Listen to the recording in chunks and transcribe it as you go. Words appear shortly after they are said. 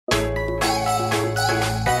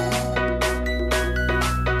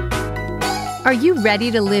Are you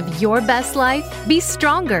ready to live your best life, be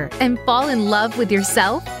stronger, and fall in love with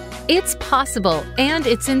yourself? It's possible, and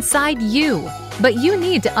it's inside you, but you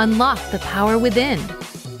need to unlock the power within.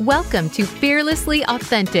 Welcome to Fearlessly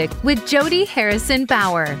Authentic with Jody Harrison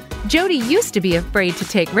Bauer. Jody used to be afraid to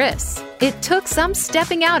take risks. It took some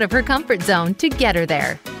stepping out of her comfort zone to get her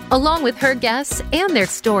there. Along with her guests and their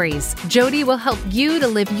stories, Jody will help you to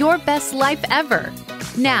live your best life ever.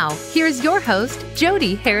 Now, here's your host,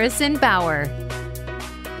 Jody Harrison Bauer.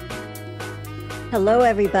 Hello,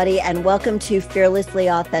 everybody, and welcome to Fearlessly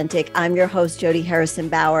Authentic. I'm your host, Jody Harrison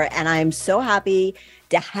Bauer, and I'm so happy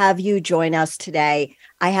to have you join us today.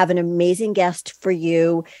 I have an amazing guest for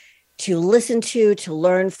you to listen to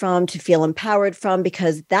learn from, to feel empowered from,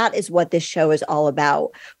 because that is what this show is all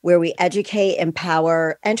about, where we educate,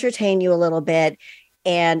 empower, entertain you a little bit,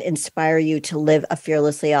 and inspire you to live a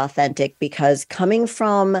fearlessly authentic. Because coming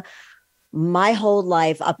from my whole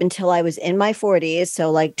life up until I was in my 40s, so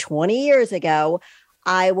like 20 years ago,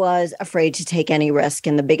 I was afraid to take any risk.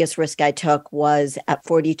 And the biggest risk I took was at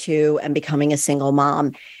 42 and becoming a single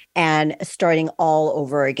mom and starting all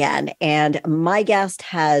over again. And my guest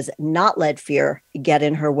has not let fear get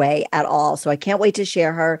in her way at all. So I can't wait to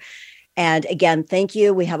share her. And again, thank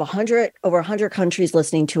you. We have over 100 countries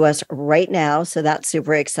listening to us right now. So that's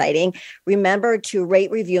super exciting. Remember to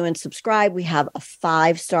rate, review, and subscribe. We have a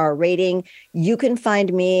 5-star rating. You can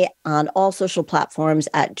find me on all social platforms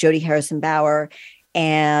at Jody Harrison Bauer.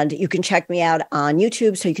 And you can check me out on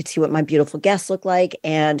YouTube so you can see what my beautiful guests look like.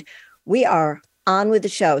 And we are on with the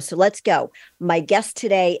show. So let's go. My guest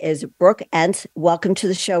today is Brooke Ence. Welcome to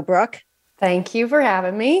the show, Brooke. Thank you for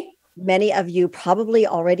having me. Many of you probably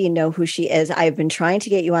already know who she is. I've been trying to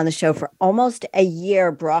get you on the show for almost a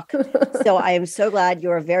year, Brooke. So I am so glad.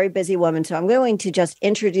 You're a very busy woman. So I'm going to just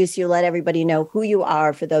introduce you, let everybody know who you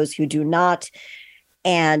are for those who do not.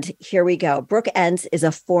 And here we go. Brooke Ence is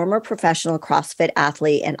a former professional CrossFit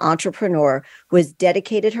athlete and entrepreneur who has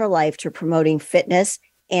dedicated her life to promoting fitness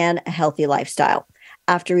and a healthy lifestyle.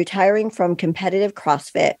 After retiring from competitive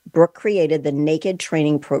CrossFit, Brooke created the Naked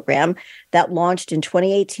training program that launched in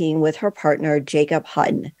 2018 with her partner, Jacob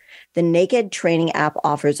Hutton. The Naked training app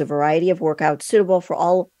offers a variety of workouts suitable for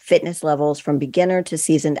all fitness levels, from beginner to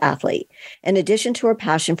seasoned athlete. In addition to her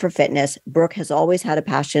passion for fitness, Brooke has always had a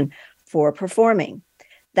passion for performing.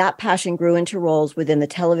 That passion grew into roles within the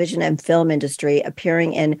television and film industry,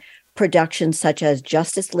 appearing in productions such as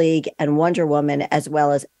Justice League and Wonder Woman, as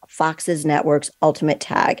well as Fox's network's Ultimate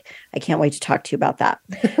Tag. I can't wait to talk to you about that.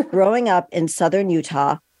 Growing up in Southern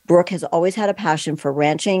Utah, Brooke has always had a passion for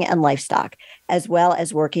ranching and livestock, as well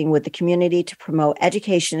as working with the community to promote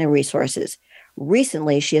education and resources.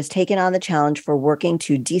 Recently, she has taken on the challenge for working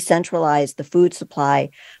to decentralize the food supply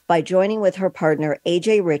by joining with her partner,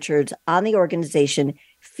 AJ Richards, on the organization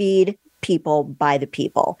Feed People by the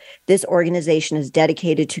People. This organization is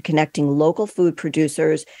dedicated to connecting local food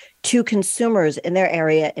producers to consumers in their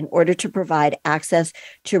area in order to provide access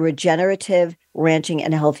to regenerative, ranching,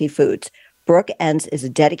 and healthy foods. Brooke Ence is a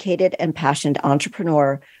dedicated and passionate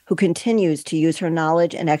entrepreneur who continues to use her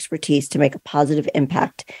knowledge and expertise to make a positive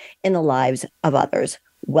impact in the lives of others.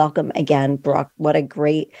 Welcome again, Brooke. What a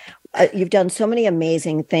great, you've done so many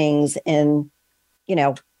amazing things in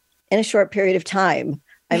a short period of time.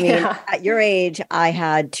 I mean, At your age, I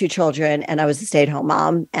had 2 children and I was a stay-at-home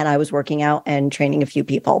mom, and I was working out and training a few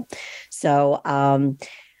people. So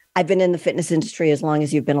I've been in the fitness industry as long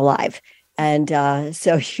as you've been alive. And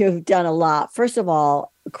so you've done a lot. First of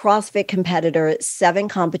all, CrossFit competitor, 7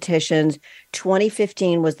 competitions.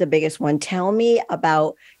 2015 was the biggest one. Tell me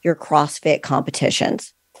about your CrossFit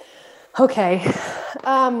competitions. Okay.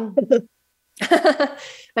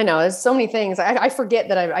 I know there's so many things. I forget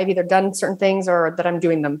that I've either done certain things or that I'm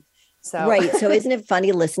doing them. So right. So isn't it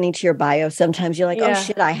funny listening to your bio? Sometimes you're like, oh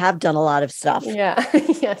shit, I have done a lot of stuff. Yeah.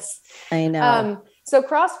 Yes. I know. So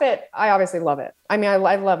CrossFit, I obviously love it. I mean, I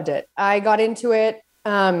loved it. I got into it.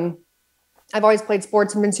 I've always played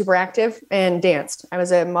sports and been super active and danced. I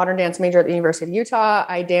was a modern dance major at the University of Utah.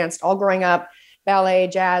 I danced all growing up: ballet,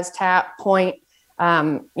 jazz, tap, point,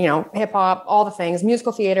 hip hop, all the things,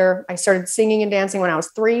 musical theater. I started singing and dancing when I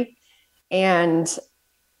was 3. And,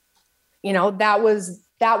 that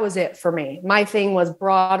was it for me. My thing was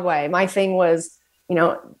Broadway. My thing was,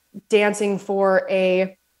 dancing for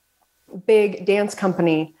a big dance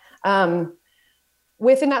company.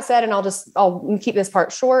 Within that said, and I'll keep this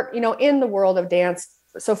part short, in the world of dance.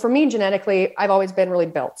 So for me, genetically, I've always been really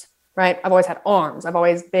built. Right. I've always had arms. I've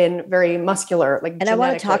always been very muscular. And I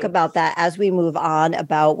want to talk about that as we move on,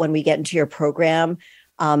 about when we get into your program,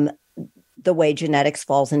 the way genetics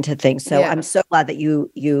falls into things. So I'm so glad that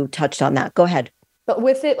you touched on that. Go ahead. But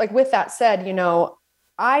with it, like with that said, you know,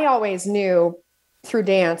 I always knew through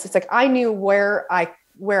dance, it's like, I knew where I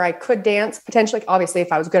could dance potentially, obviously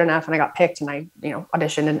if I was good enough and I got picked and I, you know,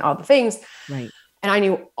 auditioned and all the things. Right. And I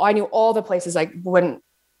knew all the places I wouldn't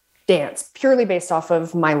dance purely based off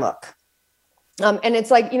of my look. And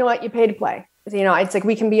it's like, you know what, you pay to play. You know, it's like,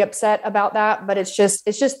 we can be upset about that, but it's just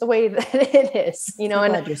the way that it is, you know. I'm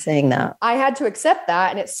and glad you're saying that. I had to accept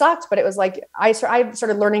that, and it sucked, but it was like, I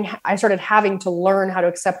started having to learn how to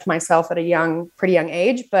accept myself at a pretty young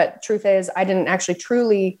age. But truth is, I didn't actually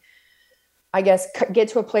truly, I guess, get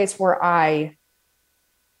to a place where I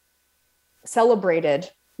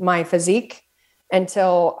celebrated my physique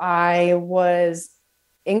until I was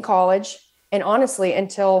in college. And honestly,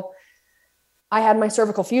 until I had my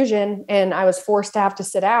cervical fusion and I was forced to have to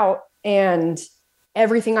sit out, and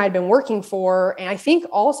everything I'd been working for. And I think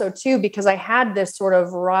also too, because I had this sort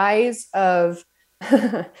of rise of,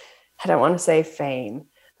 I don't want to say fame.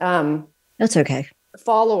 That's okay.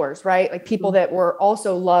 Followers, right? Like people that were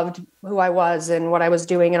also loved who I was and what I was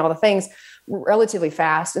doing and all the things relatively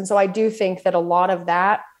fast. And so I do think that a lot of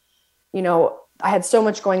that, you know, I had so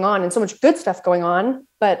much going on and so much good stuff going on,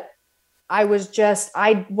 but I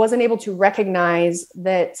wasn't able to recognize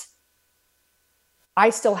that I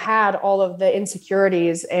still had all of the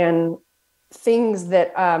insecurities and things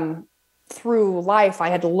that through life I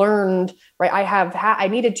had learned, right? I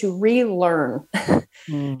needed to relearn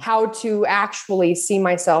how to actually see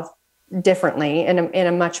myself differently in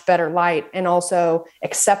a much better light, and also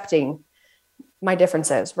accepting my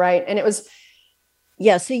differences. Right. And it was,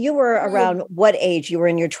 yeah. So you were around what age? You were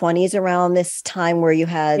in your 20s around this time where you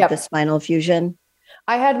had the spinal fusion?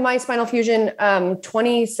 I had my spinal fusion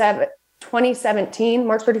 2017,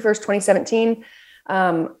 March 31st, 2017.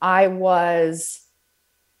 I was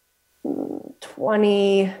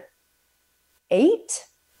 28.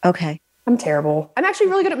 Okay. I'm terrible. I'm actually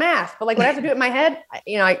really good at math, but like when I have to do it in my head,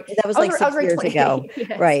 you know, that was like 6 years ago.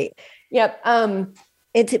 Yes. Right. Yep.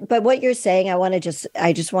 But what you're saying,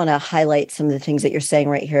 I just want to highlight some of the things that you're saying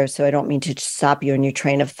right here. So I don't mean to stop you in your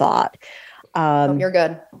train of thought. You're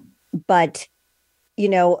good. But, you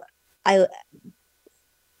know, I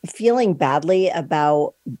feeling badly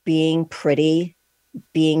about being pretty,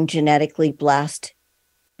 being genetically blessed,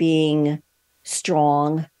 being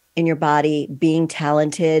strong in your body, being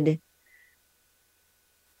talented.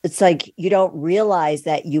 It's like you don't realize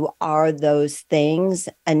that you are those things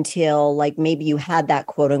until like maybe you had that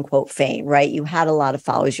quote unquote fame, right? You had a lot of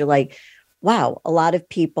followers. You're like, wow, a lot of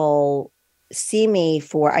people see me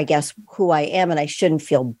for, I guess, who I am. And I shouldn't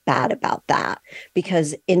feel bad about that,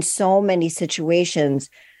 because in so many situations,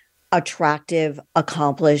 attractive,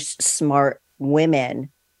 accomplished, smart women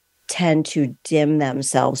tend to dim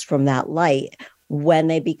themselves from that light when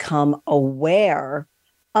they become aware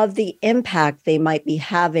of the impact they might be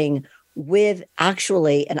having with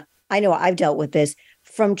actually, and I know I've dealt with this,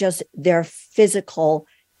 from just their physical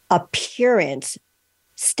appearance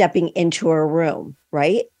stepping into a room,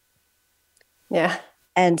 right? Yeah.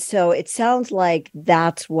 And so it sounds like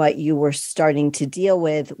that's what you were starting to deal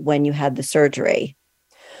with when you had the surgery.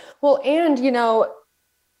 Well, and, you know,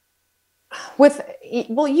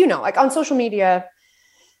 like on social media,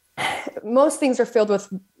 most things are filled with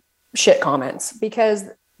shit comments because,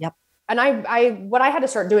 and what I had to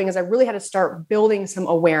start doing is I really had to start building some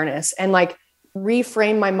awareness and like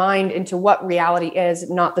reframe my mind into what reality is,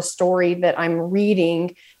 not the story that I'm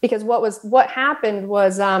reading. Because what happened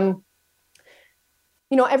was, you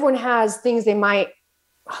know, everyone has things they might,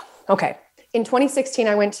 okay. In 2016,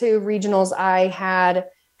 I went to regionals.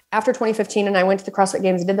 After 2015, and I went to the CrossFit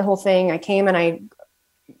Games, I did the whole thing. I came and I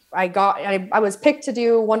was picked to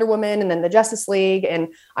do Wonder Woman and then the Justice League. And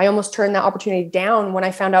I almost turned that opportunity down when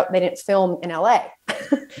I found out they didn't film in LA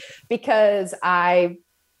because I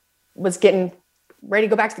was getting ready to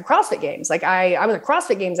go back to the CrossFit Games. Like I was a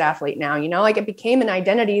CrossFit Games athlete now, you know, like it became an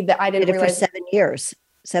identity that I didn't realize. For 7 years.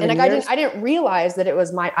 I didn't realize that it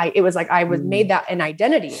was I was made that an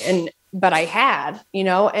identity, but I had, you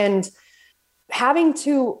know, and having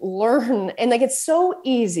to learn, and like, it's so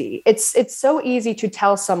easy. It's so easy to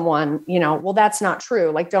tell someone, you know, well, that's not true.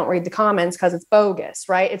 Like, don't read the comments because it's bogus,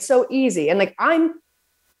 right? It's so easy. And like, I'm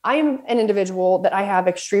an individual that I have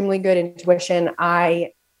extremely good intuition.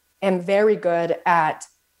 I am very good at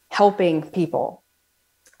helping people.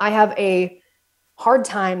 I have a hard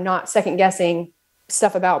time not second guessing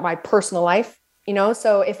stuff about my personal life, you know?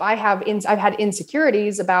 So if I've had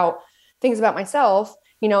insecurities about things about myself,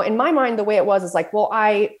 you know, in my mind, the way it was is like, well,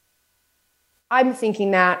 I'm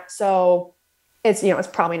thinking that, so it's, you know, it's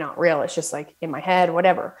probably not real. It's just like in my head,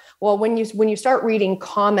 whatever. Well, when you start reading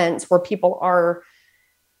comments where people are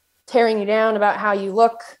tearing you down about how you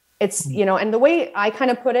look. It's, and the way I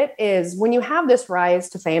kind of put it is when you have this rise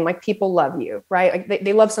to fame, like people love you, right? Like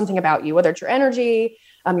they love something about you, whether it's your energy,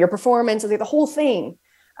 your performance, like the whole thing.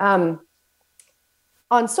 On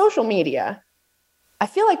social media, I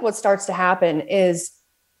feel like what starts to happen is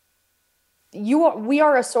we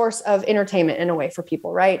are a source of entertainment in a way for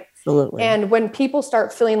people, right? Absolutely. And when people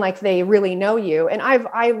start feeling like they really know you, and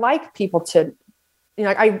I like people to,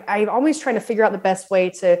 I'm always trying to figure out the best way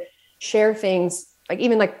to share things, like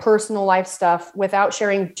even like personal life stuff, without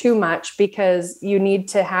sharing too much, because you need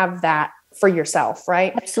to have that for yourself,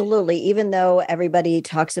 right? Absolutely. Even though everybody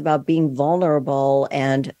talks about being vulnerable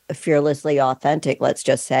and fearlessly authentic, let's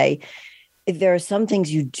just say, there are some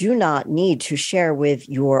things you do not need to share with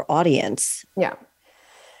your audience. Yeah.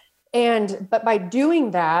 But by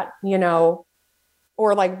doing that,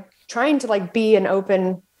 or like trying to like be an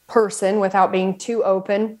open person without being too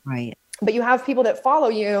open. Right. But you have people that follow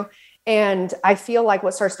you. And I feel like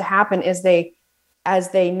what starts to happen is as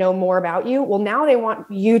they know more about you, well, now they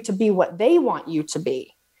want you to be what they want you to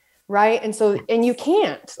be. Right. And so, and you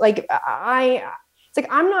can't, like, it's like,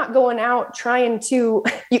 I'm not going out trying to,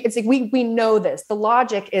 it's like, we know this, the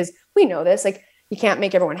logic is, we know this, like, you can't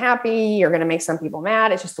make everyone happy. You're going to make some people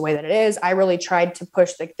mad. It's just the way that it is. I really tried to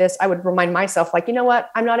push like this. I would remind myself, like, you know what?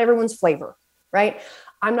 I'm not everyone's flavor, right?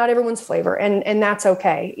 I'm not everyone's flavor. And that's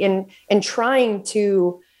okay. And trying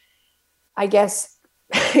to, I guess,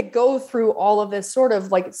 go through all of this sort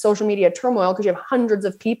of like social media turmoil, because you have hundreds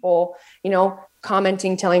of people,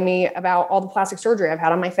 commenting, telling me about all the plastic surgery I've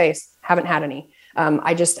had on my face. Haven't had any.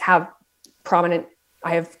 I just have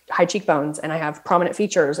I have high cheekbones, and I have prominent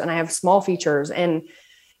features, and I have small features, and,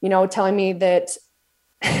 telling me that,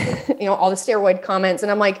 all the steroid comments.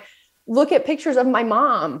 And I'm like, look at pictures of my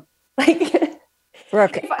mom. Like,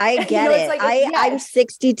 Brooke, I get it. Like, I'm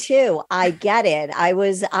 62. I get it.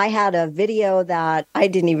 I had a video that I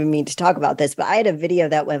didn't even mean to talk about this, but I had a video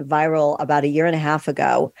that went viral about 1.5 years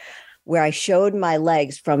ago, where I showed my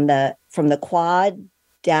legs from the quad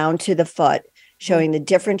down to the foot, showing the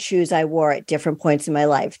different shoes I wore at different points in my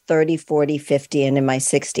life, 30, 40, 50, and in my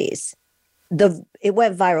 60s. It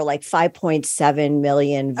went viral, like 5.7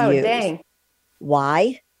 million views. Oh, dang.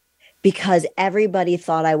 Why? Because everybody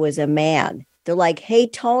thought I was a man. They're like, hey,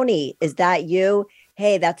 Tony, is that you?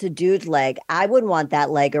 Hey, that's a dude's leg. I wouldn't want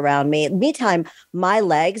that leg around me. Meantime, my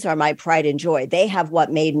legs are my pride and joy. They have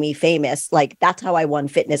what made me famous. Like, that's how I won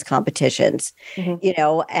fitness competitions,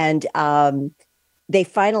 and they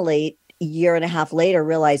finally, 1.5 years later,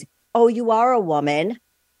 realized, oh, you are a woman.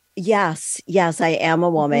 Yes, I am a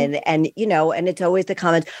woman. And, and it's always the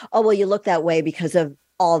comment, oh, well, you look that way because of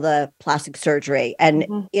all the plastic surgery.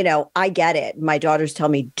 And, I get it. My daughters tell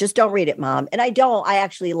me, just don't read it, Mom. And I don't. I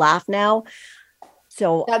actually laugh now.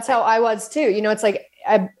 So that's how I was too. It's like,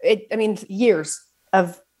 years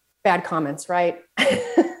of bad comments, right?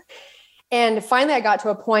 And finally I got to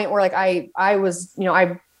a point where like I was,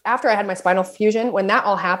 after I had my spinal fusion, when that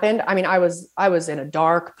all happened, I was in a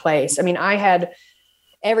dark place. I had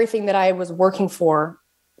everything that I was working for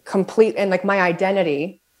complete, and like my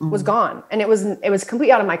identity was gone, and it was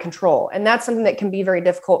completely out of my control. And that's something that can be very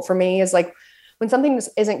difficult for me, is like when something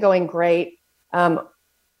isn't going great.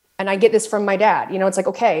 And I get this from my dad, it's like,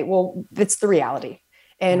 okay, well, it's the reality,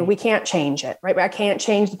 and we can't change it. Right. I can't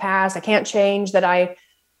change the past. I can't change that. I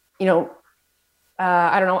don't know.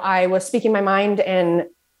 I was speaking my mind and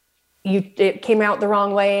it came out the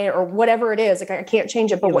wrong way, or whatever it is. Like, I can't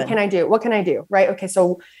change it, but what can I do? What can I do? Right. Okay.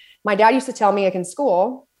 So my dad used to tell me, like, in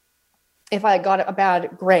school, if I got a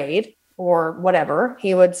bad grade or whatever,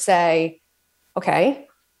 he would say, okay,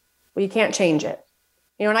 well, you can't change it.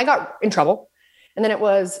 And I got in trouble. And then it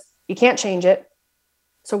was, you can't change it.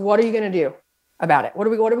 So what are you going to do about it? What are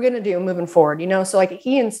we going to do moving forward? So like,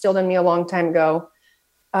 he instilled in me a long time ago,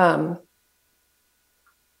 that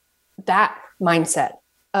mindset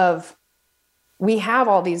of, we have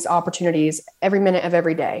all these opportunities every minute of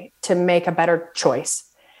every day to make a better choice.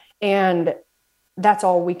 And that's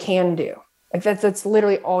all we can do. Like, that's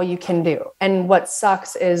literally all you can do. And what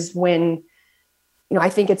sucks is when, I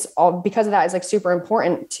think it's all because of that, is like super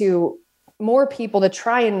important to more people to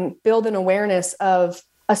try and build an awareness of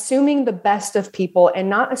assuming the best of people and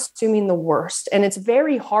not assuming the worst. And it's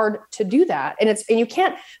very hard to do that. And you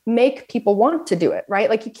can't make people want to do it, right?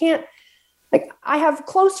 Like, you can't, like, I have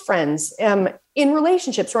close friends in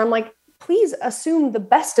relationships where I'm like, please assume the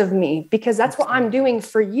best of me, because that's what I'm doing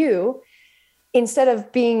for you, instead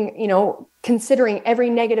of being, considering every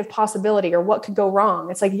negative possibility or what could go wrong.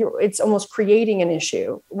 It's like, it's almost creating an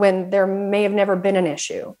issue when there may have never been an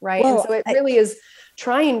issue. Right. Well, and so it really is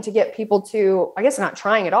trying to get people to, I guess not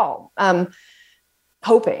trying at all,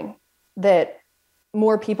 hoping that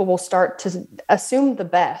more people will start to assume the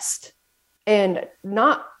best and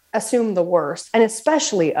not assume the worst, and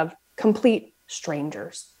especially of complete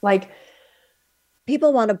strangers. Like,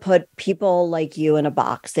 people want to put people like you in a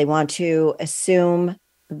box. They want to assume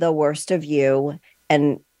the worst of you,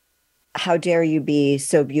 and how dare you be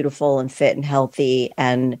so beautiful and fit and healthy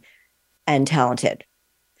and talented.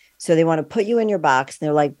 So they want to put you in your box, and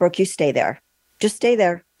they're like, Brooke, you stay there. Just stay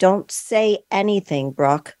there. Don't say anything,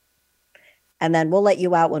 Brooke. And then we'll let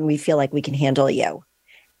you out when we feel like we can handle you.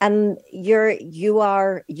 And you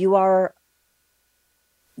are who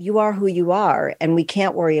you are. And we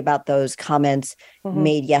can't worry about those comments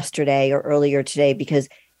made yesterday or earlier today, because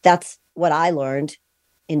that's what I learned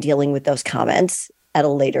in dealing with those comments at a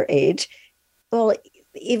later age. Well,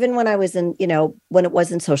 even when I was in, when it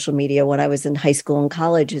wasn't social media, when I was in high school and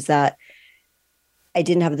college, is that I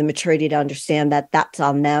didn't have the maturity to understand that that's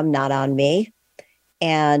on them, not on me.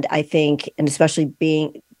 And I think, and especially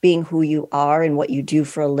being who you are and what you do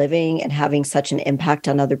for a living and having such an impact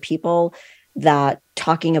on other people, that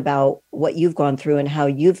talking about what you've gone through and how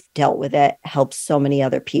you've dealt with it helps so many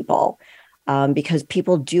other people. Because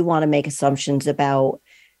people do want to make assumptions about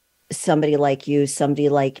somebody like you, somebody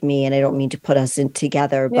like me. And I don't mean to put us in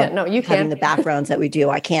together, but you having can. the backgrounds that we do,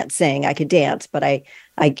 I can't sing, I could dance, but I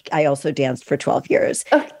also danced for 12 years.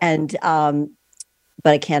 And,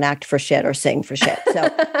 but I can't act for shit or sing for shit.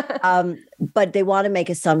 So, but they want to make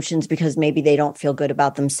assumptions because maybe they don't feel good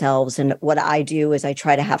about themselves. And what I do is I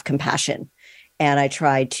try to have compassion, and I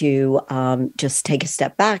try to just take a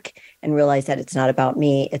step back and realize that it's not about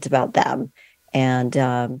me, it's about them. And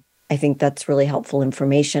I think that's really helpful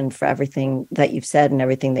information for everything that you've said and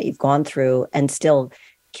everything that you've gone through, and still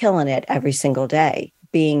killing it every single day.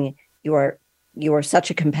 You are such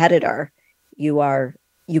a competitor.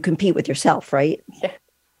 You compete with yourself, right? Yeah.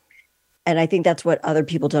 And I think that's what other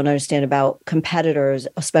people don't understand about competitors,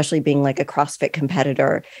 especially being like a CrossFit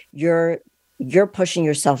competitor. You're pushing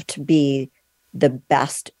yourself to be the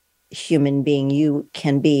best human being you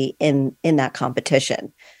can be in that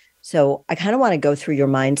competition. So I kind of want to go through your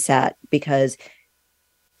mindset, because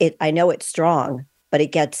I know it's strong, but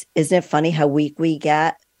isn't it funny how weak we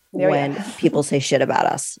get when people say shit about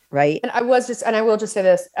us, right? And I will just say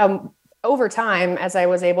this, over time, as I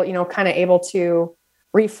was able to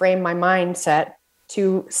reframe my mindset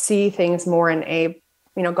to see things more in a,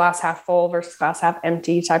 glass half full versus glass half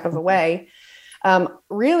empty type of a way.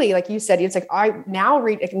 Really, like you said, it's like I don't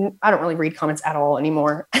really read comments at all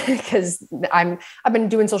anymore, because I've been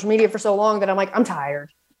doing social media for so long that I'm like, I'm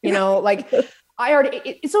tired, like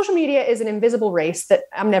social media is an invisible race that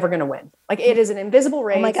I'm never going to win. Like, it is an invisible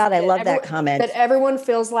race. Oh my God. I love that comment. That everyone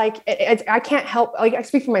feels like I can't help. Like, I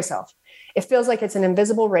speak for myself. It feels like it's an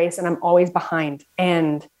invisible race and I'm always behind.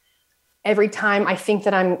 And every time I think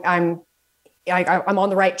that I'm on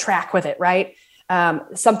the right track with it, right?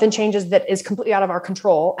 Something changes that is completely out of our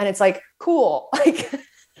control. And it's like, cool. Like,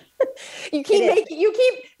 you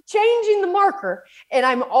keep changing the marker. And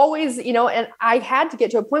I'm always, and I had to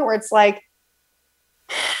get to a point where it's like,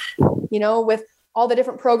 with all the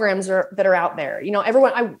different programs that are out there,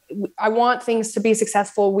 everyone, I want things to be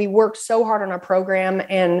successful. We worked so hard on our program,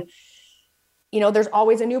 and there's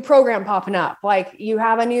always a new program popping up. Like, you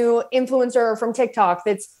have a new influencer from TikTok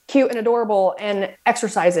that's cute and adorable and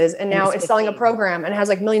exercises, and now it's selling a program and has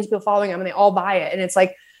like millions of people following them, and they all buy it. And it's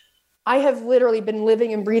like, I have literally been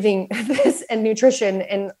living and breathing this and nutrition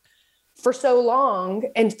and for so long,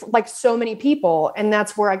 and like so many people. And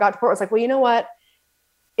that's where I got to where it was like, well, you know what?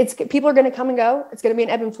 People are going to come and go. It's going to be an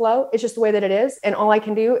ebb and flow. It's just the way that it is. And all I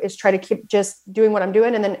can do is try to keep just doing what I'm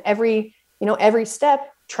doing. And then every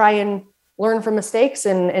step, try and learn from mistakes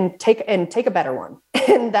and take a better one.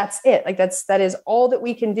 And that's it. Like, that is all that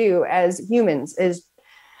we can do as humans. Is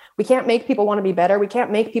we can't make people want to be better. We can't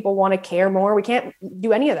make people want to care more. We can't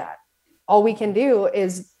do any of that. All we can do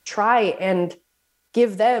is try and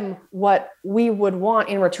give them what we would want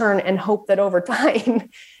in return, and hope that over time,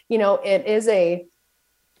 it is a,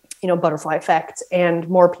 butterfly effect, and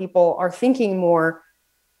more people are thinking more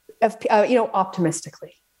of,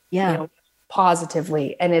 optimistically,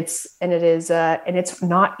 positively. And it's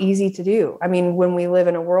not easy to do. I mean, when we live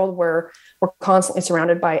in a world where we're constantly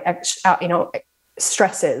surrounded by,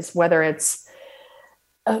 stresses, whether it's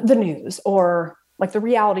the news or like the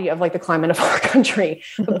reality of like the climate of our country,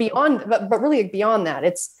 but really beyond that,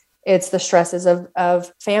 it's the stresses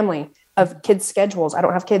of family, of kids' schedules. I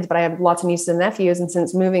don't have kids, but I have lots of nieces and nephews. And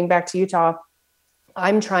since moving back to Utah,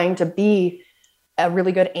 I'm trying to be a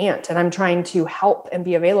really good aunt, and I'm trying to help and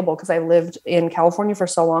be available because I lived in California for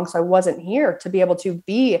so long. So I wasn't here to be able to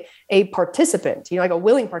be a participant, like a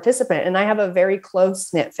willing participant. And I have a very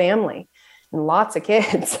close knit family and lots of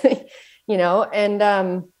kids,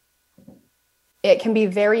 and it can be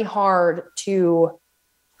very hard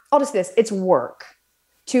I'll just say this, it's work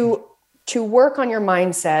to work on your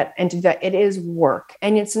mindset and to do that. It is work,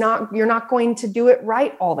 and you're not going to do it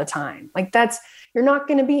right all the time. Like you're not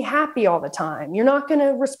going to be happy all the time. You're not going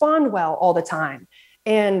to respond well all the time.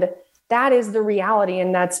 And that is the reality.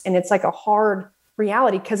 And it's like a hard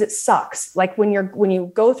reality because it sucks. Like when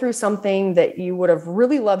you go through something that you would have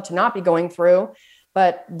really loved to not be going through,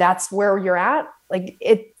 but that's where you're at. Like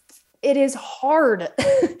it is hard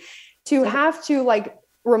to have to like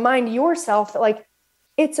remind yourself that like,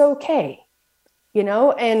 it's okay,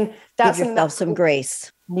 and that's give yourself some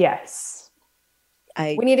grace. Yes.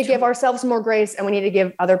 We need to give ourselves more grace, and we need to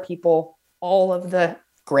give other people all of the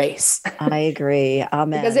grace. I agree.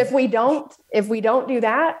 Amen. Because if we don't do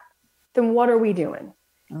that, then what are we doing?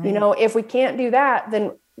 Right. If we can't do that,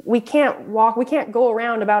 then we can't go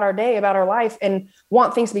around about our day, about our life and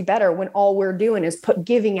want things to be better when all we're doing is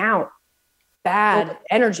giving out bad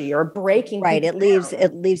energy or breaking. Right. It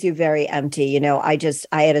leaves you very empty.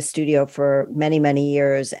 I had a studio for many, many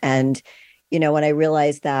years. And, when I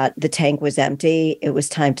realized that the tank was empty, it was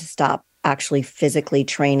time to stop actually physically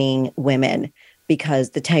training women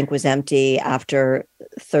because the tank was empty after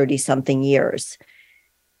 30 something years.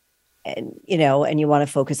 And, and you want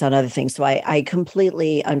to focus on other things. So I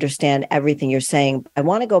completely understand everything you're saying. I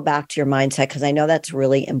want to go back to your mindset because I know that's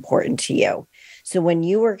really important to you. So when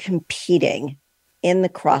you were competing in the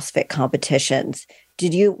CrossFit competitions,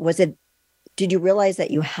 did you realize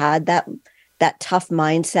that you had that tough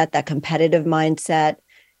mindset, that competitive mindset,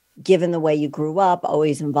 given the way you grew up,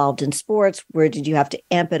 always involved in sports? Where did you have to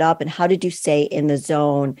amp it up? And how did you stay in the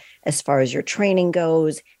zone as far as your training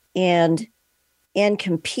goes and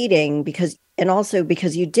competing? Because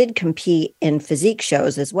you did compete in physique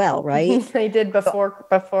shows as well, right? I did before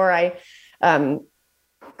I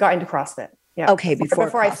got into CrossFit. Yeah. Okay.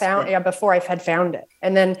 Before I had found it.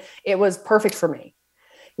 And then it was perfect for me.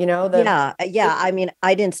 Yeah. I mean,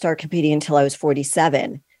 I didn't start competing until I was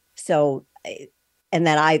 47. So, and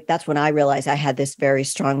then that's when I realized I had this very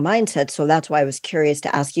strong mindset. So that's why I was curious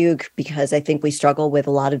to ask you, because I think we struggle with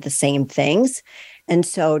a lot of the same things. And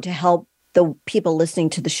so to help the people listening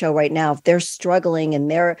to the show right now, if they're struggling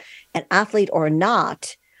and they're an athlete or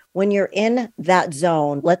not, when you're in that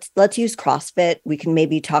zone, let's use CrossFit. We can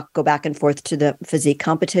maybe go back and forth to the physique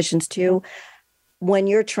competitions too. When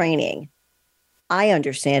you're training, I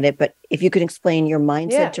understand it, but if you could explain your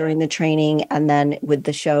mindset during the training and then with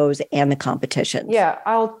the shows and the competitions. Yeah,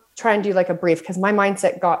 I'll try and do like a brief because my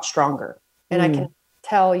mindset got stronger and I can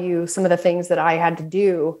tell you some of the things that I had to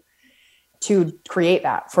do to create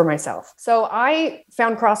that for myself. So I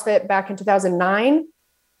found CrossFit back in 2009.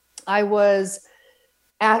 I was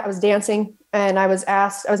dancing and I was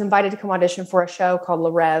invited to come audition for a show called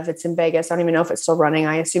Le Rev. It's in Vegas. I don't even know if it's still running.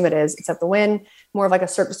 I assume it is. It's at the Wynn, more of like a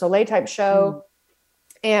Cirque du Soleil type show.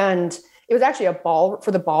 And it was actually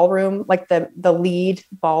for the ballroom, like the lead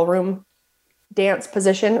ballroom dance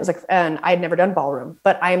position. It was like, and I'd never done ballroom,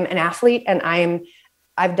 but I'm an athlete and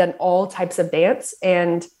I've done all types of dance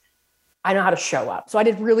and I know how to show up. So I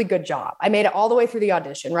did a really good job. I made it all the way through the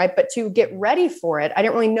audition, right? But to get ready for it, I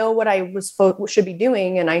didn't really know what I should be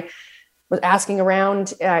doing. And I was asking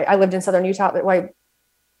around. I lived in Southern Utah.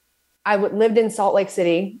 I lived in Salt Lake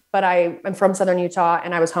City, but I'm from Southern Utah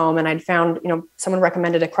and I was home and I'd found, someone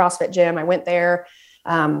recommended a CrossFit gym. I went there.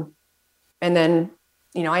 And then,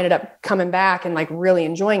 I ended up coming back and like really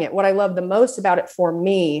enjoying it. What I love the most about it for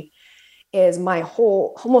me is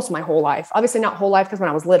almost my whole life. Obviously not whole life, because when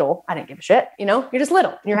I was little, I didn't give a shit. You're just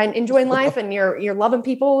little. You're enjoying life and you're loving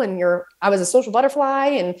people and I was a social butterfly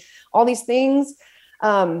and all these things.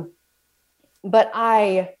 But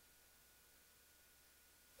I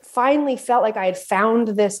finally felt like I had found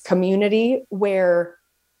this community where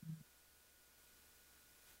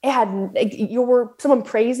you were someone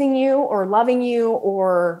praising you or loving you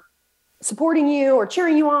or supporting you or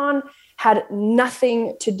cheering you on had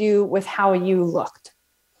nothing to do with how you looked.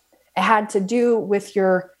 It had to do with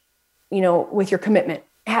your commitment.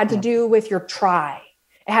 It had to do with your try.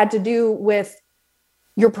 It had to do with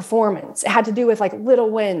your performance. It had to do with like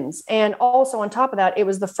little wins. And also on top of that, it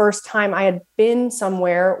was the first time I had been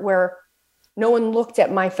somewhere where no one looked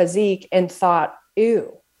at my physique and thought,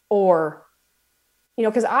 ew, or,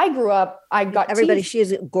 because I grew up, I got everybody, teeth. She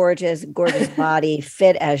is gorgeous body,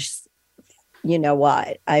 fit as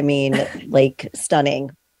what? I mean, like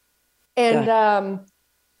stunning. And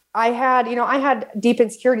I had deep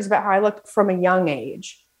insecurities about how I looked from a young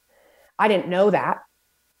age. I didn't know that,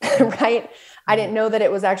 right? I didn't know that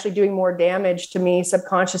it was actually doing more damage to me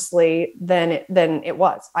subconsciously than it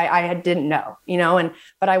was. I didn't know,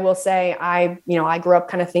 but I will say I grew up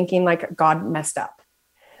kind of thinking like God messed up,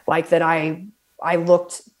 like that I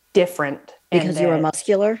looked different. Because you were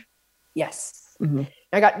muscular? Yes. Mm-hmm.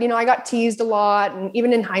 I got teased a lot, and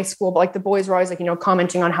even in high school, but like the boys were always like,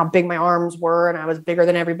 commenting on how big my arms were and I was bigger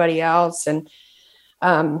than everybody else. And,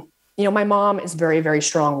 my mom is a very, very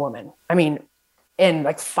strong woman. I mean, and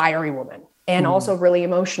like fiery woman, and also really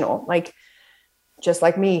emotional, like just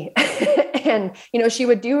like me. And, she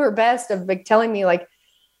would do her best of like telling me like,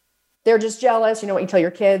 they're just jealous. You know what you tell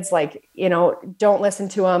your kids, like, don't listen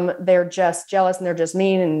to them. They're just jealous and they're just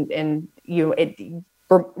mean. And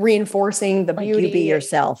reinforcing the beauty. You be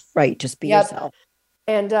yourself, right? Just be yourself.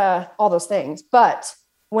 And all those things. But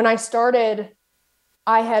when I started,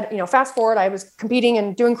 I had, fast forward, I was competing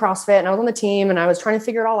and doing CrossFit and I was on the team and I was trying to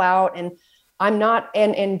figure it all out. And I'm not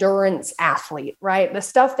an endurance athlete, right? The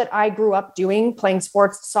stuff that I grew up doing, playing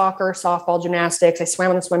sports, soccer, softball, gymnastics, I swam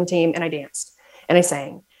on the swim team and I danced and I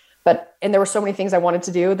sang. And there were so many things I wanted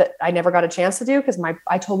to do that I never got a chance to do because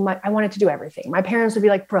I told them I wanted to do everything. My parents would be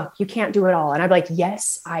like, Brooke, you can't do it all. And I'd be like,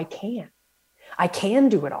 yes, I can. I can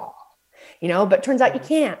do it all, but it turns out you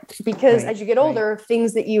can't, because as you get older,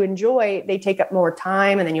 things that you enjoy, they take up more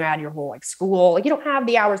time. And then you add your whole like school, like you don't have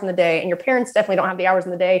the hours in the day, and your parents definitely don't have the hours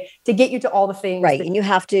in the day to get you to all the things. Right. And you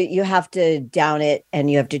have to down it,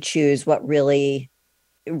 and you have to choose what really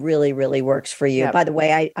works for you. Yep. By the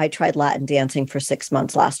way, I tried Latin dancing for 6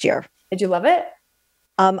 months last year. Did you love it?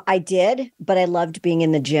 I did, but I loved being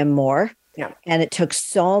in the gym more. Yeah. And it took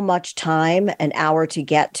so much time, an hour to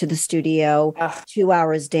get to the studio, 2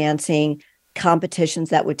 hours dancing,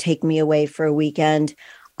 competitions that would take me away for a weekend.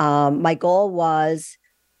 My goal was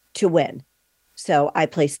to win. So I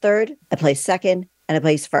placed third, I placed second, and I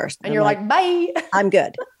placed first. And you're like, bye. I'm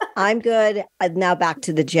good. I'm good. I'm now back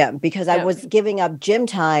to the gym because I was giving up gym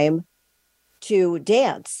time to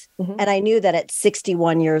dance. Mm-hmm. And I knew that at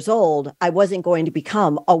 61 years old, I wasn't going to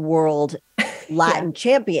become a world Latin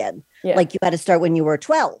champion. Yeah. Like you had to start when you were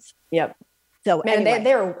 12. Yep. So man,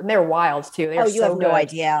 anyway. They're wild too. They're you have no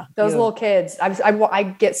idea. Those little kids. I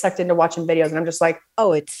get sucked into watching videos and I'm just like,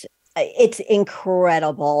 it's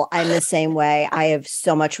incredible. I'm the same way. I have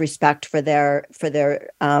so much respect for their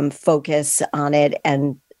focus on it.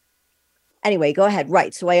 And anyway, go ahead.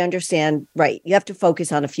 Right. So I understand. Right. You have to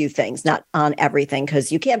focus on a few things, not on everything,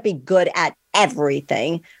 because you can't be good at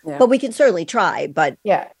everything, but we can certainly try. But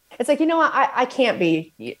yeah, it's like, I can't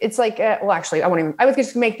be. It's like, actually, I was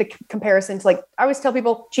just make the comparison to like, I always tell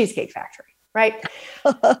people Cheesecake Factory, right?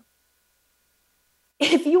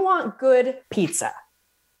 If you want good pizza,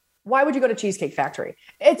 why would you go to Cheesecake Factory?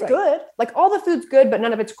 It's good. Like all the food's good, but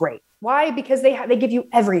none of it's great. Why? Because they give you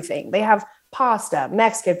everything. They have pasta,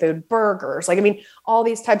 Mexican food, burgers, all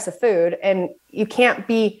these types of food. And you can't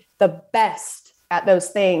be the best at those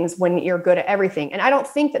things when you're good at everything. And I don't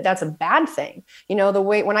think that that's a bad thing. The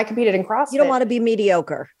way when I competed in CrossFit, you don't want to be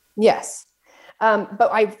mediocre. Yes. But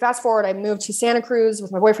I fast forward, I moved to Santa Cruz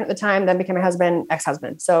with my boyfriend at the time, then became my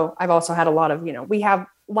ex-husband. So I've also had a lot of, we have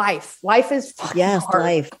life. Life is fucking hard.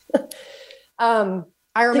 Life.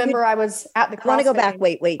 I remember I was at the CrossFit. I want to go back.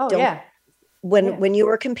 Wait. Oh, don't. When you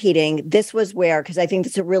were competing, this was where, because I think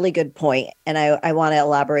it's a really good point, and I want to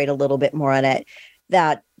elaborate a little bit more on it,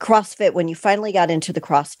 that CrossFit, when you finally got into the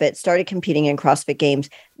CrossFit, started competing in CrossFit games,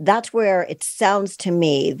 that's where it sounds to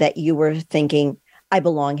me that you were thinking, I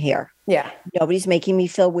belong here. Yeah. Nobody's making me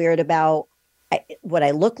feel weird about what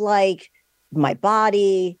I look like, my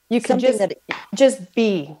body. You can just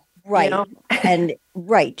be. Right. And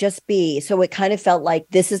just be. So it kind of felt like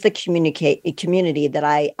this is the community that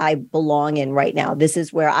I belong in right now. This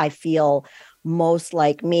is where I feel most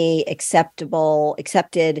like me,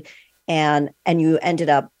 accepted. And you ended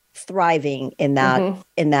up thriving in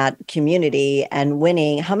that community and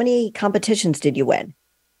winning. How many competitions did you win?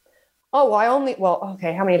 Oh, how many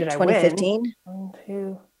did I win? 2015? 1,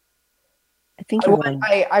 2. I think you won.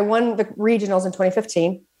 I won the regionals in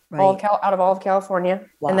 2015. Right. Out of all of California.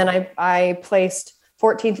 Wow. And then I placed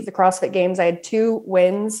 14th at the CrossFit Games. I had 2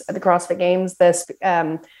 wins at the CrossFit Games,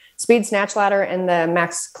 the speed snatch ladder and the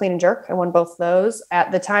max clean and jerk. I won both of those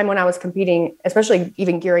at the time when I was competing, especially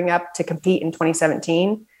even gearing up to compete in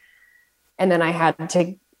 2017. And then I had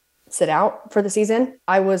to sit out for the season.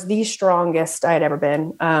 I was the strongest I had ever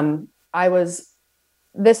been. I was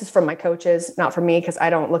this is from my coaches, not from me, because I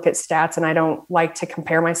don't look at stats and I don't like to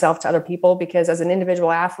compare myself to other people, because as an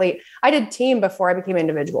individual athlete, I did team before I became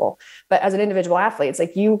individual, but as an individual athlete, it's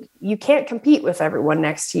like you can't compete with everyone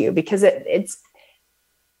next to you, because it's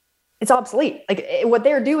obsolete. Like what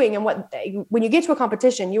they're doing and when you get to a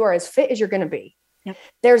competition, you are as fit as you're going to be. Yep.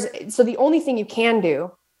 So the only thing you can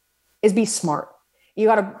do is be smart. You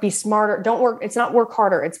got to be smarter. It's not work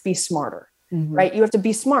harder. It's be smarter. Mm-hmm. Right. You have to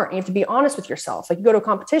be smart. You have to be honest with yourself. Like you go to a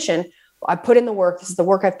competition, I put in the work. This is the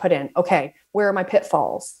work I've put in. Okay. Where are my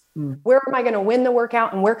pitfalls? Where am I going to win the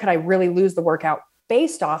workout? And where could I really lose the workout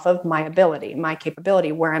based off of my ability, my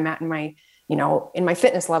capability, where I'm at in my, in my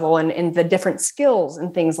fitness level and in the different skills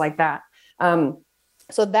and things like that.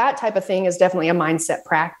 So that type of thing is definitely a mindset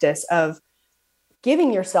practice of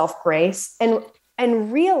giving yourself grace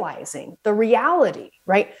and realizing the reality,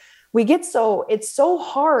 right? It's so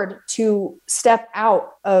hard to step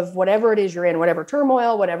out of whatever it is you're in, whatever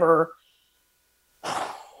turmoil, whatever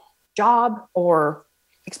job or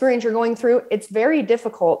experience you're going through. It's very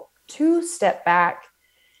difficult to step back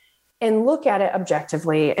and look at it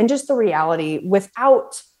objectively and just the reality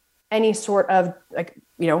without any sort of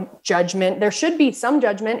judgment. There should be some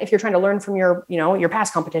judgment if you're trying to learn from your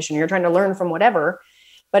past competition, you're trying to learn from whatever.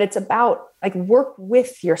 But it's about work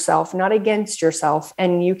with yourself, not against yourself,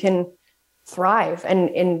 and you can thrive.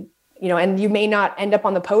 And you may not end up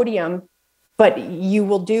on the podium, but you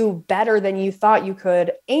will do better than you thought you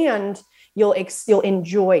could, and you'll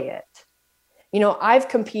enjoy it. I've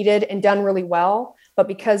competed and done really well, but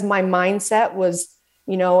because my mindset was,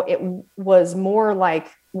 it was more like,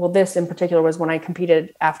 well, this in particular was when I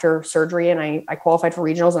competed after surgery and I qualified for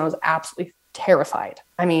regionals, and I was absolutely terrified.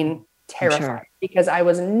 Terrified, sure. Because I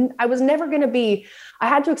was never going to be, I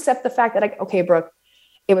had to accept the fact that okay, Brooke,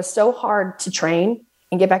 it was so hard to train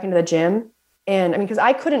and get back into the gym. And because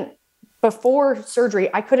before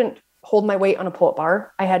surgery, I couldn't hold my weight on a pull-up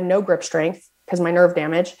bar. I had no grip strength because my nerve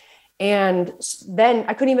damage. And then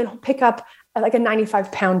I couldn't even pick up a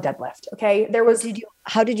 95-pound deadlift. Okay.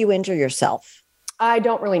 How did you injure yourself? I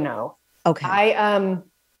don't really know. Okay.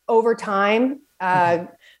 Over time,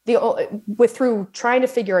 through trying to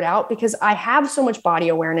figure it out, because I have so much body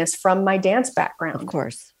awareness from my dance background, of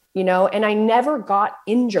course, and I never got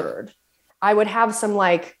injured. I would have some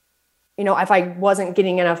if I wasn't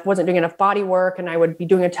doing enough body work and I would be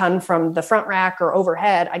doing a ton from the front rack or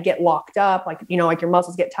overhead, I'd get locked up, your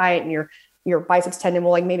muscles get tight and your biceps tendon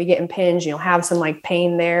will maybe get impinged, have some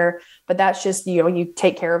pain there, but that's just, you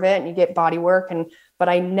take care of it and you get body work. But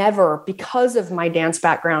I never, because of my dance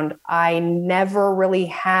background, I never really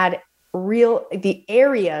had the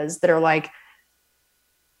areas that are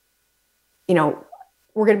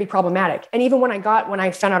we're going to be problematic. And even when I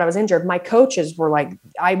found out I was injured, my coaches were like,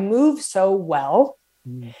 I move so well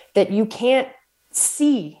that you can't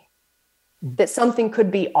see that something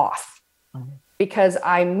could be off because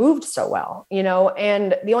I moved so well,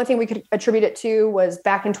 and the only thing we could attribute it to was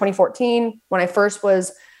back in 2014, when I first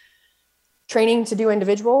was training to do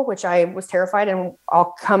individual, which I was terrified. And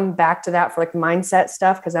I'll come back to that for mindset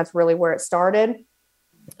stuff, because that's really where it started.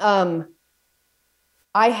 I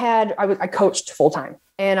coached full time,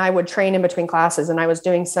 and I would train in between classes, and I was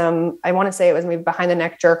doing I want to say it was maybe behind the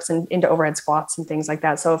neck jerks and into overhead squats and things like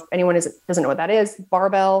that. So if anyone doesn't know what that is,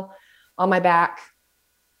 barbell on my back,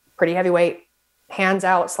 pretty heavy weight, hands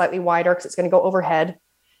out slightly wider because it's going to go overhead,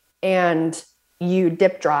 and you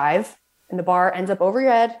dip drive and the bar ends up over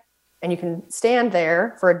your head, and you can stand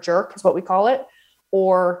there for a jerk is what we call it,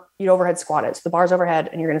 or you'd overhead squat it. So the bar's overhead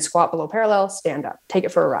and you're going to squat below parallel, stand up, take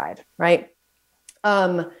it for a ride. Right.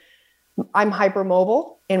 I'm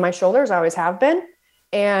hypermobile in my shoulders. I always have been.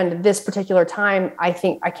 And this particular time, I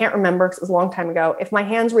can't remember because it was a long time ago, if my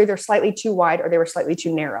hands were either slightly too wide or they were slightly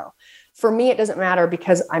too narrow. For me, it doesn't matter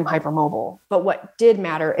because I'm hypermobile. But what did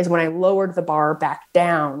matter is when I lowered the bar back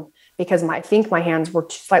down, because I think my hands were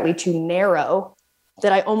slightly too narrow,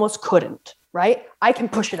 that I almost couldn't, right? I can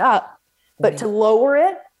push it up, but to lower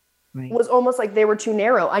it was almost like they were too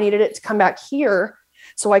narrow. I needed it to come back here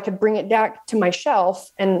so I could bring it back to my shelf.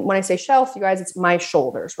 And when I say shelf, you guys, it's my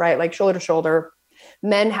shoulders, right? Shoulder to shoulder.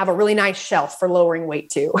 Men have a really nice shelf for lowering weight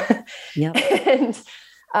too. Yep. And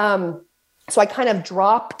so I kind of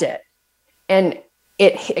dropped it, and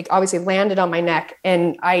it obviously landed on my neck,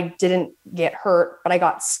 and I didn't get hurt, but I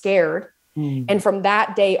got scared. And from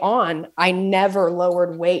that day on, I never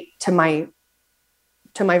lowered weight to my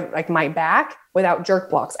my back without jerk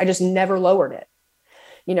blocks. I just never lowered it,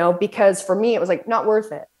 because for me, it was not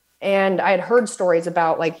worth it. And I had heard stories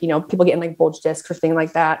about people getting bulge discs or things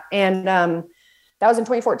like that. And that was in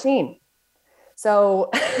 2014. So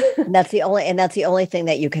and that's the only thing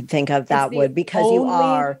that you could think of that would, because you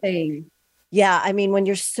are. Yeah. I mean, when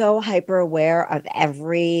you're so hyper aware of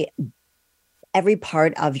every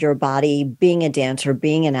part of your body, being a dancer,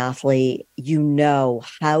 being an athlete, you know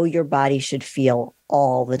how your body should feel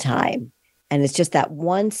all the time. And it's just that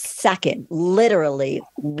 1 second, literally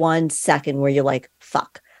 1 second, where you're like,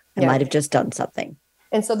 fuck, I might have just done something.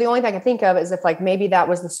 And so the only thing I can think of is if like, maybe that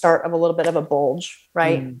was the start of a little bit of a bulge,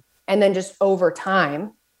 right? Mm. And then just over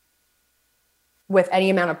time, with any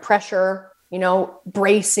amount of pressure,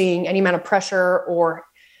 bracing, any amount of pressure, or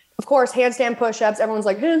of course, handstand push-ups. Everyone's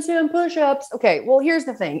like, handstand push-ups. Okay, well, here's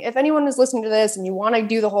the thing. If anyone is listening to this and you want to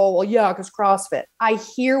do the whole, well, yeah, because CrossFit, I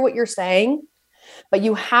hear what you're saying, but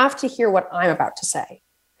you have to hear what I'm about to say.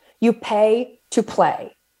 You pay to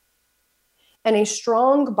play. And a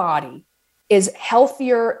strong body is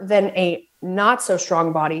healthier than a not so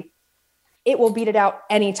strong body. It will beat it out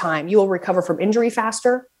anytime. You will recover from injury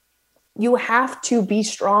faster. You have to be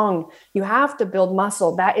strong. You have to build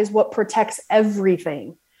muscle. That is what protects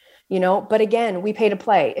everything, but again, we pay to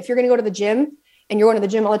play. If you're going to go to the gym and you're going to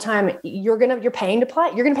the gym all the time, you're paying to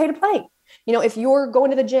play. You're going to pay to play. If you're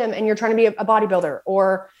going to the gym and you're trying to be a bodybuilder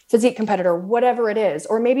or physique competitor, whatever it is,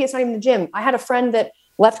 or maybe it's not even the gym. I had a friend that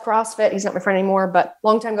left CrossFit. He's not my friend anymore, but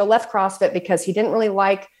long time ago left CrossFit because he didn't really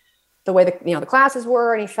like the way the classes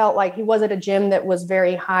were. And he felt like he was at a gym that was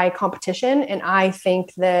very high competition. And I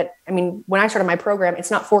think that, when I started my program, it's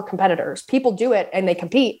not for competitors. People do it and they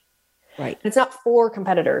compete. Right. It's not for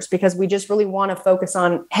competitors because we just really want to focus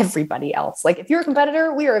on everybody else. Like if you're a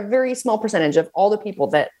competitor, we are a very small percentage of all the people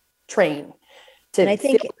that train to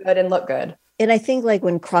feel good and look good. And I think like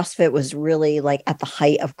when CrossFit was really like at the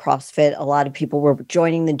height of CrossFit, a lot of people were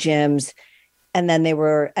joining the gyms, and then they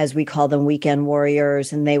were, as we call them, weekend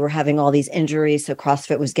warriors, and they were having all these injuries. So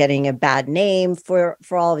CrossFit was getting a bad name for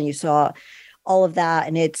all of them. You saw all of that.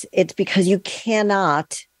 And it's because you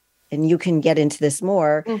cannot, and you can get into this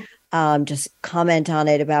more, just comment on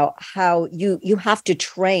it about how you have to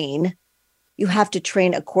train. You have to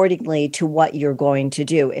train accordingly to what you're going to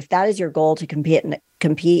do. If that is your goal to compete in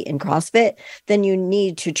CrossFit, then you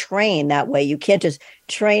need to train that way. You can't just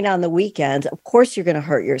train on the weekends. Of course, you're going to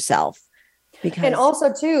hurt yourself. And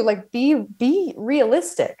also too, like be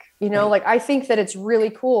realistic, right. Like I think that it's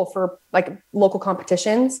really cool for like local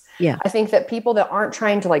competitions. Yeah. I think that people that aren't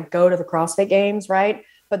trying to like go to the CrossFit games, right,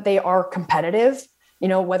 but they are competitive,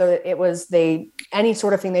 whether it was any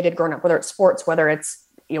sort of thing they did growing up, whether it's sports, whether it's,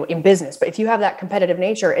 in business, but if you have that competitive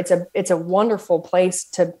nature, it's a wonderful place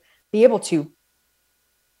to be able to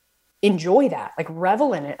enjoy that, like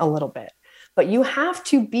revel in it a little bit. But you have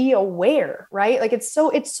to be aware, right? Like it's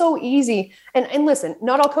so easy. And listen,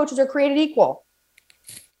 not all coaches are created equal.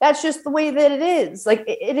 That's just the way that it is. Like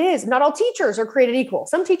it is. Not all teachers are created equal.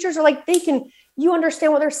 Some teachers are like, you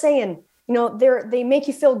understand what they're saying. They make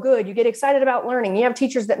you feel good. You get excited about learning. You have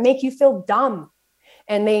teachers that make you feel dumb,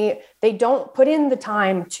 and they don't put in the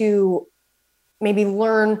time to maybe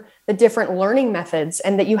learn the different learning methods,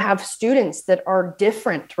 and that you have students that are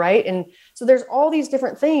different, right? And so there's all these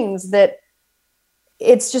different things that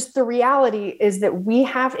it's just the reality is that we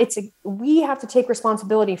have to take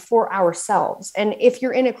responsibility for ourselves. And if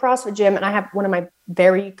you're in a CrossFit gym, and I have one of my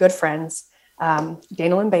very good friends,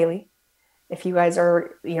 Daniel and Bailey, if you guys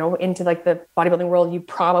are, into like the bodybuilding world, you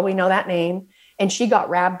probably know that name. And she got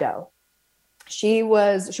rhabdo. She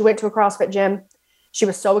went to a CrossFit gym. She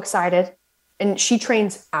was so excited, and she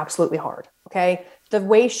trains absolutely hard. Okay. The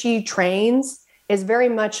way she trains is very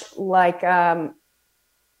much like,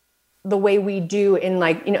 the way we do in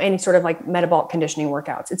like, any sort of like metabolic conditioning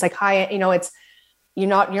workouts. It's like high, you're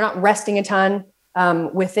not resting a ton,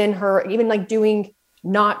 within her, even like doing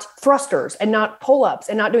not thrusters and not pull-ups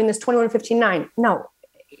and not doing this 21, 15, 9. No,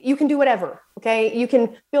 you can do whatever. Okay. You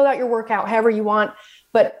can build out your workout however you want,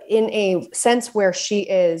 but in a sense where she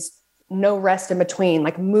is no rest in between,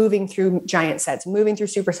 like moving through giant sets, moving through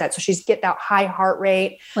supersets. So she's get that high heart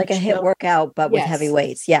rate, like a HIIT workout, but with heavy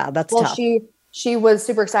weights. Yeah. That's tough. She was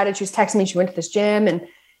super excited. She was texting me. She went to this gym, and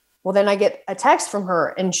well, then I get a text from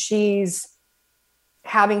her, and she's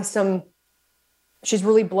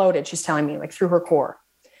really bloated. She's telling me like through her core,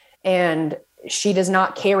 and she does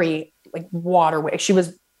not carry like water weight. She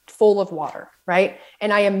was full of water. Right.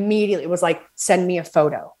 And I immediately was like, send me a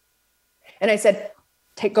photo. And I said,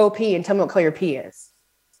 go pee and tell me what color your pee is.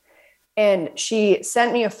 And she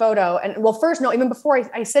sent me a photo. And well, first, no, even before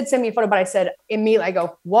I said, send me a photo, but I said immediately, I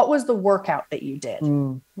go, what was the workout that you did?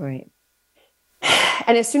 Right.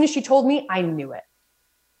 And as soon as she told me, I knew it.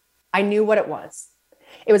 I knew what it was.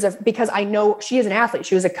 It was because I know she is an athlete.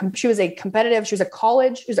 She was a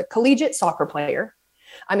collegiate soccer player.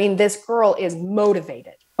 I mean, this girl is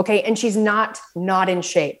motivated. Okay. And she's not in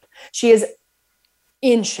shape. She is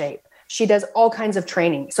in shape. She does all kinds of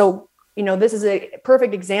training. So, this is a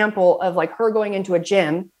perfect example of like her going into a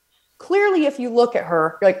gym. Clearly, if you look at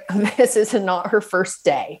her, you're like, this is not her first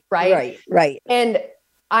day. Right. Right. And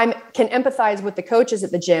I can empathize with the coaches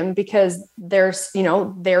at the gym because there's,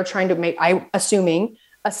 they're trying to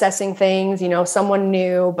assessing things, someone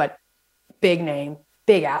new, but big name,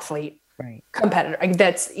 big athlete, right, competitor. Like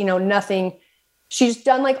that's, nothing. She's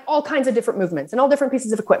done like all kinds of different movements and all different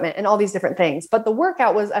pieces of equipment and all these different things. But the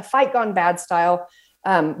workout was a fight gone bad style,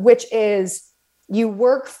 which is you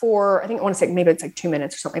work for, I want to say maybe it's like 2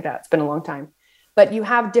 minutes or something like that. It's been a long time, but you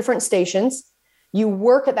have different stations. You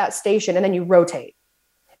work at that station and then you rotate.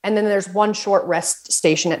 And then there's one short rest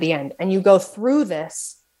station at the end. And you go through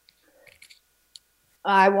this,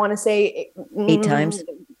 I want to say 8 times.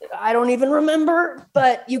 I don't even remember,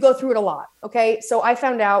 but you go through it a lot. Okay. So I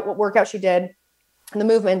found out what workout she did and the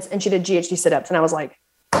movements, and she did GHD sit-ups. And I was like,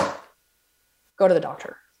 go to the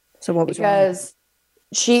doctor. So what was because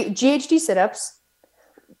GHD sit-ups,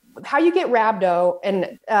 how you get rhabdo,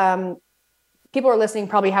 and people are listening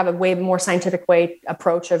probably have a way more scientific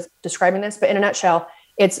approach of describing this, but in a nutshell,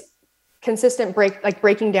 it's consistent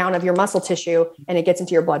breaking down of your muscle tissue, and it gets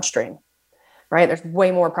into your bloodstream, right? There's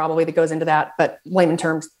way more probably that goes into that, but layman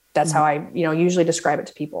terms, that's how I, usually describe it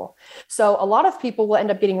to people. So a lot of people will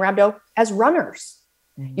end up getting rhabdo as runners.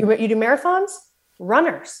 Mm-hmm. You do marathons,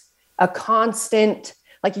 runners, a constant,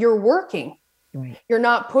 like you're working, right. You're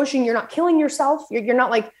not pushing, you're not killing yourself. You're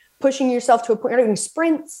not like pushing yourself to a point, you're not doing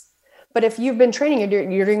sprints. But if you've been training,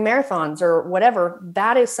 you're doing marathons or whatever,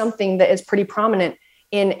 that is something that is pretty prominent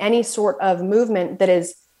in any sort of movement that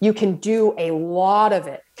is, you can do a lot of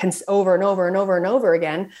it over and over and over and over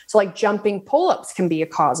again. So like jumping pull-ups can be a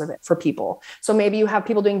cause of it for people. So maybe you have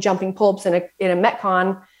people doing jumping pull-ups in a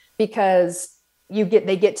Metcon because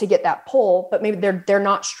they get to get that pull, but maybe they're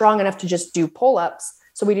not strong enough to just do pull-ups.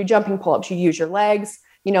 So we do jumping pull-ups. You use your legs,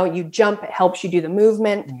 you jump, it helps you do the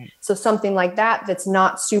movement. Mm-hmm. So something like that, that's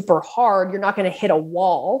not super hard. You're not going to hit a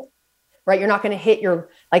wall, right? You're not going to hit you're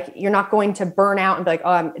not going to burn out and be like,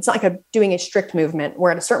 oh, it's not like doing a strict movement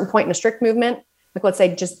where at a certain point in a strict movement, like let's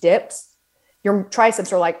say just dips, your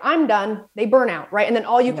triceps are like, I'm done. They burn out, right? And then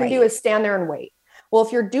all you can do is stand there and wait. Well,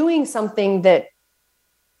 if you're doing something that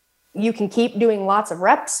you can keep doing lots of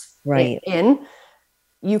reps in,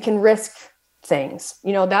 you can risk things.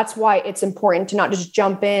 That's why it's important to not just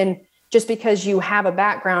jump in just because you have a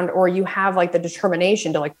background or you have like the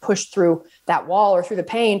determination to like push through that wall or through the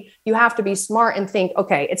pain. You have to be smart and think,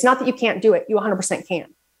 okay, it's not that you can't do it. You 100%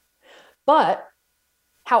 can. But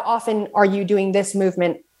how often are you doing this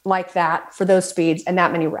movement like that for those speeds and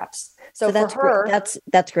that many reps? So that's for her,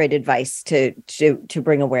 that's great advice to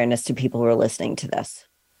bring awareness to people who are listening to this.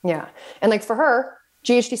 Yeah. And like for her,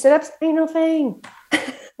 GHD sit-ups ain't no thing.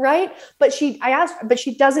 Right. But she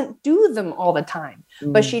doesn't do them all the time,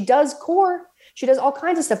 but she does core. She does all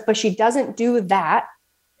kinds of stuff, but she doesn't do that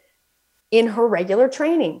in her regular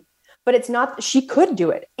training. But it's not, she could do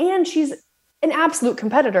it. And she's an absolute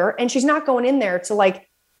competitor and she's not going in there to like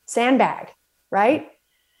sandbag. Right.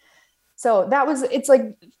 So it's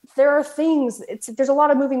like, there are things, there's a lot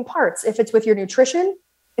of moving parts. If it's with your nutrition,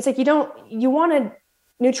 it's like,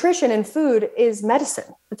 nutrition and food is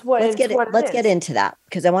medicine. That's what let's get into that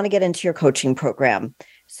because I want to get into your coaching program.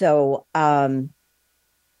 So the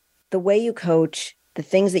way you coach, the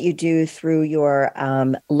things that you do through your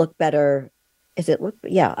Look Better,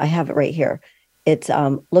 I have it right here. It's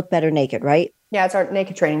Look Better Naked, right? Yeah, it's our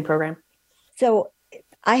naked training program. So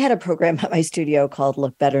I had a program at my studio called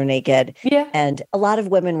Look Better Naked. Yeah. And a lot of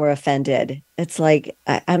women were offended. It's like,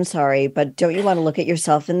 I'm sorry, but don't you want to look at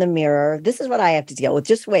yourself in the mirror? This is what I have to deal with.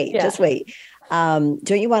 Just wait. Don't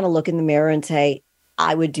you want to look in the mirror and say,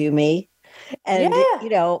 I would do me? And, you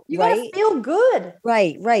gotta feel good.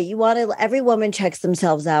 Right. You want to, every woman checks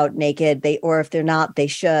themselves out naked. Or if they're not, they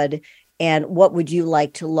should. And what would you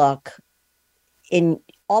like to look in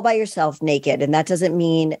all by yourself naked? And that doesn't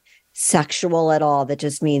mean sexual at all. That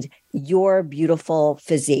just means your beautiful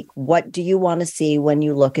physique. What do you want to see when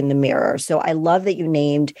you look in the mirror? So I love that you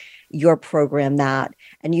named your program that,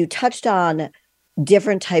 and you touched on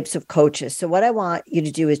different types of coaches. So what I want you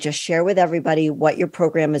to do is just share with everybody what your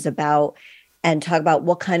program is about and talk about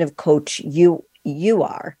what kind of coach you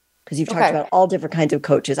are. Because you've talked about all different kinds of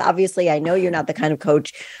coaches. Obviously, I know you're not the kind of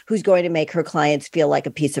coach who's going to make her clients feel like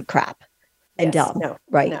a piece of crap. And dumb,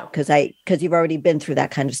 right? Because you've already been through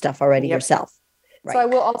that kind of stuff already yourself. Right. So I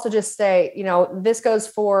will also just say, this goes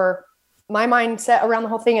for my mindset around the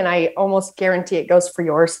whole thing. And I almost guarantee it goes for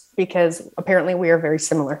yours because apparently we are very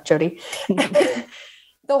similar, Jody.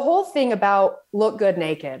 the whole thing about look good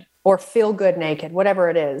naked or feel good naked, whatever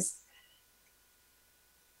it is,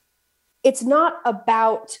 it's not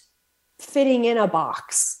about fitting in a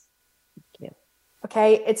box.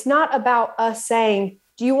 Okay. It's not about us saying,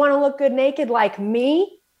 do you want to look good naked like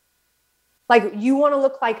me? Like you want to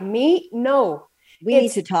look like me? No. We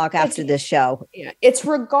need to talk after this show. It's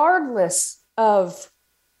regardless of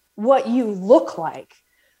what you look like.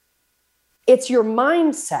 It's your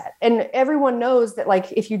mindset. And everyone knows that,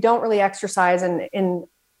 like, if you don't really exercise, and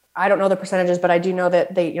I don't know the percentages, but I do know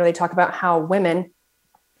that they talk about how women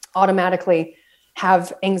automatically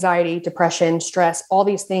have anxiety, depression, stress. All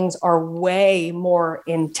these things are way more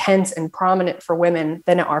intense and prominent for women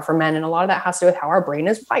than it are for men. And a lot of that has to do with how our brain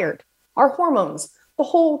is wired, our hormones, the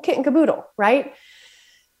whole kit and caboodle, right?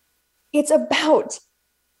 It's about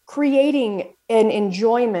creating an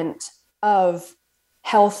enjoyment of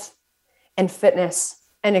health and fitness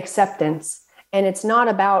and acceptance. And it's not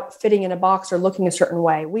about fitting in a box or looking a certain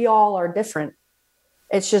way. We all are different.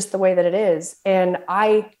 It's just the way that it is. And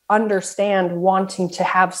I understand wanting to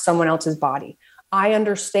have someone else's body. I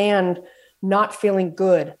understand not feeling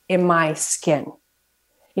good in my skin.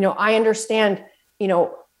 I understand,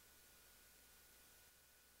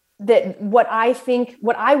 that what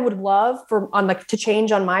I would love to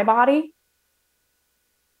change on my body,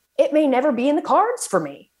 it may never be in the cards for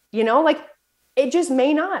me, it just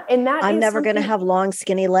may not. And I'm never going to have long,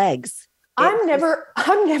 skinny legs. I'm never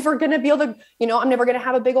going to be able to, I'm never going to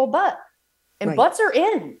have a big old butt, and right. Butts are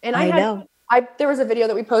in. And I know. There was a video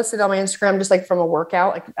that we posted on my Instagram, just like from a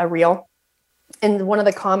workout, like a reel. And one of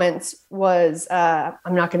the comments was,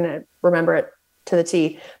 I'm not going to remember it to the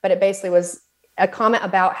T, but it basically was a comment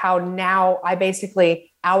about how now I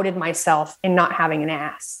basically outed myself in not having an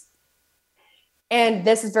ass. And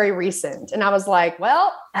this is very recent. And I was like,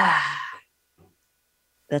 well,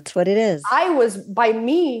 that's what it is.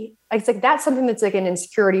 It's like, that's something that's like an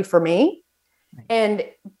insecurity for me. Right. And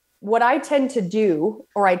what I tend to do,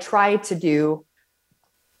 or I try to do,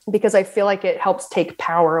 because I feel like it helps take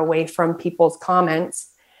power away from people's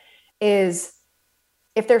comments, is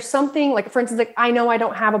if there's something like, for instance, like I know I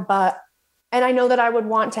don't have a butt and I know that I would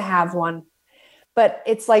want to have one, but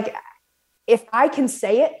it's like, if I can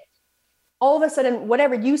say it, all of a sudden,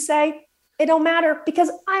 whatever you say, it don't matter because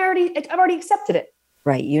I've already accepted it.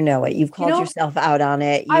 Right. You know it. You've called yourself out on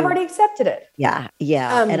it. I've already accepted it. Yeah.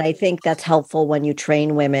 Yeah. And I think that's helpful when you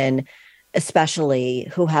train women, especially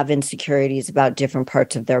who have insecurities about different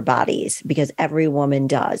parts of their bodies, because every woman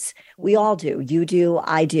does. We all do. You do.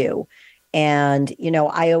 I do. And,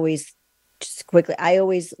 I always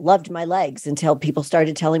loved my legs until people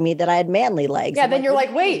started telling me that I had manly legs. Yeah. Then you're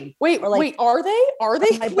like, wait, are they?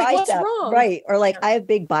 Wait, what's wrong? Right. Or like, I have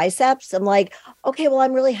big biceps. I'm like, okay, well,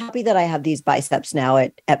 I'm really happy that I have these biceps now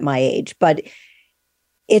at my age, but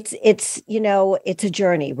it's a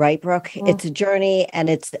journey, right, Brooke? Mm. It's a journey, and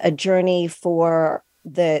it's a journey for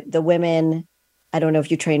the women. I don't know if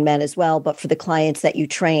you train men as well, but for the clients that you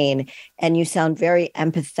train, and you sound very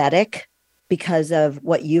empathetic because of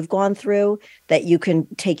what you've gone through, that you can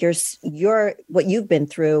take your what you've been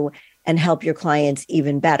through and help your clients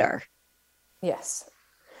even better. Yes.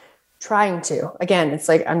 Trying to. Again, it's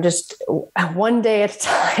like I'm just one day at a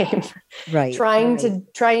time. Right. trying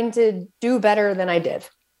to do better than I did.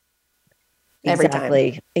 Every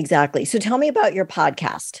time. Exactly. So tell me about your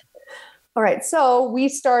podcast. All right. So I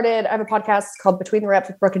have a podcast called Between the Reps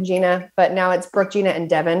with Brooke and Gina, but now it's Brooke, Gina, and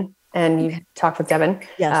Devin. And you talk with Devin.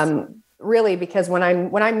 Yes. Really, because when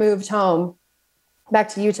I moved home back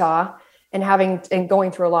to Utah and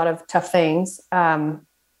going through a lot of tough things,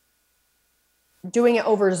 doing it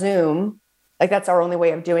over Zoom, like that's our only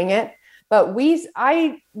way of doing it. But we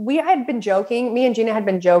had been joking. Me and Gina had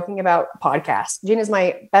been joking about podcasts. Gina's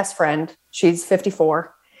my best friend. She's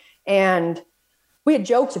 54, and we had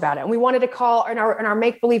joked about it. And we wanted to call in our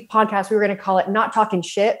make believe podcast. We were going to call it "Not Talking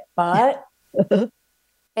Shit," but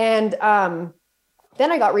and then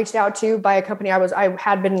I got reached out to by a company I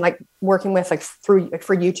had been like working with like for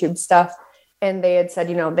YouTube stuff. And they had said,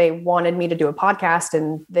 they wanted me to do a podcast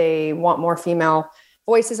and they want more female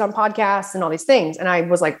voices on podcasts and all these things. And I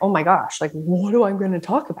was like, oh my gosh, like, what am I going to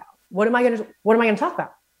talk about? What am I going to talk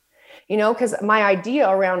about? Cause my idea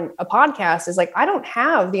around a podcast is like, I don't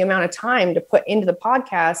have the amount of time to put into the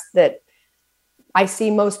podcast that I see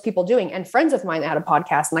most people doing. And friends of mine that had a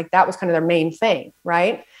podcast, and like, that was kind of their main thing.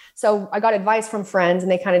 Right. So I got advice from friends,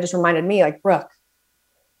 and they kind of just reminded me like, Brooke,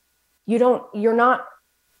 you're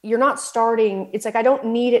not starting. It's like, I don't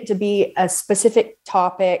need it to be a specific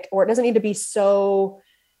topic, or it doesn't need to be so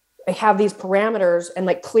I have these parameters and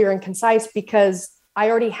like clear and concise, because I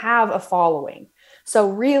already have a following. So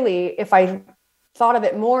really, if I thought of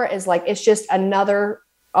it more as like, it's just another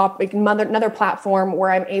platform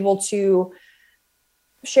where I'm able to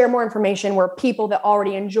share more information, where people that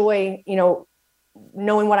already enjoy,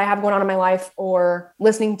 knowing what I have going on in my life or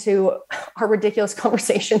listening to our ridiculous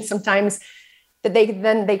conversations sometimes, that they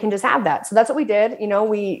can just have that. So that's what we did.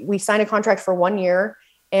 We signed a contract for 1 year,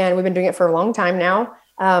 and we've been doing it for a long time now.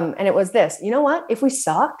 And it was this, you know what, if we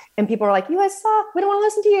suck and people are like, you guys suck, we don't want to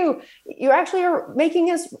listen to you, you actually are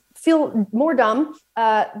making us feel more dumb,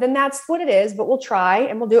 then that's what it is. But we'll try,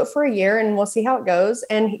 and we'll do it for a year, and we'll see how it goes.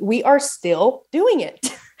 And we are still doing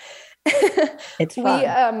it. It's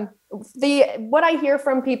fun. What I hear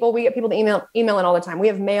from people, we get people to email in all the time. We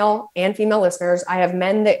have male and female listeners. I have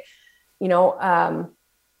men that,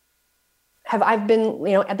 I've been,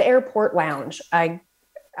 at the airport lounge.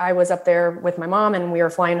 I was up there with my mom, and we were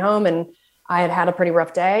flying home, and I had a pretty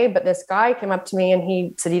rough day, but this guy came up to me and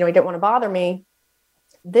he said, he didn't want to bother me.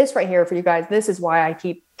 This right here for you guys, this is why I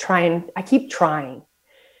keep trying,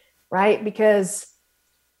 right? Because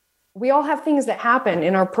we all have things that happen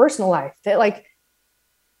in our personal life that like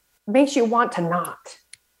makes you want to not,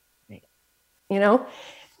 and,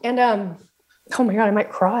 oh my God, I might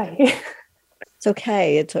cry. It's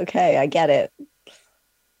okay. It's okay. I get it.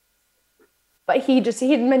 But he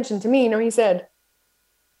had mentioned to me, he said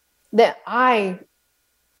that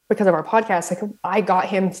because of our podcast, like I got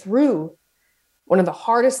him through one of the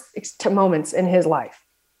hardest moments in his life.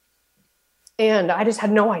 And I just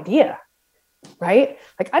had no idea, right?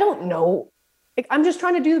 Like, I don't know. Like, I'm just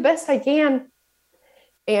trying to do the best I can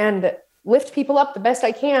and lift people up the best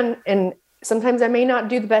I can. And sometimes I may not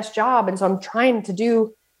do the best job. And so I'm trying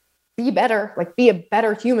to be better, like be a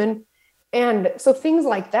better human. And so things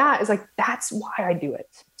like that is like, that's why I do it.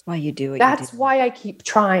 That's why you do it. That's why I keep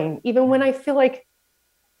trying, even when I feel like,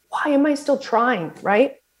 why am I still trying?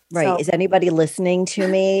 Right. Right. So, is anybody listening to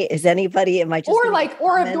me? Am I just, do I have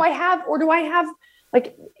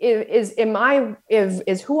like,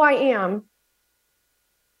 is who I am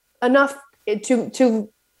enough to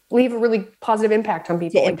leave a really positive impact on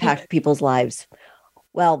people? To impact people's lives.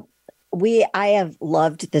 Well, I have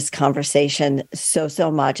loved this conversation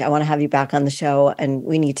so much. I want to have you back on the show, and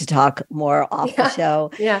we need to talk more off the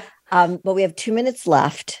show. Yeah. But we have 2 minutes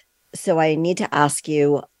left. So I need to ask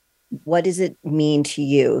you, what does it mean to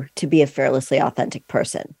you to be a fearlessly authentic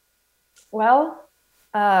person? Well,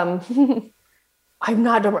 I'm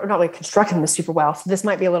not really constructing this super well, so this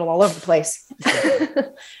might be a little all over the place.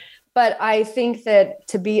 But I think that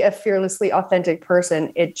to be a fearlessly authentic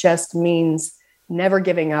person, it just means never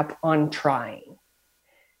giving up on trying,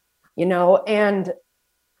 and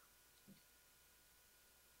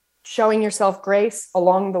showing yourself grace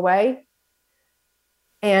along the way.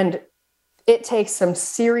 And it takes some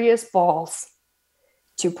serious balls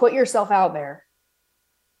to put yourself out there.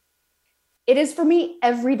 It is for me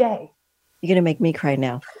every day. You're going to make me cry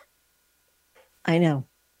now. I know.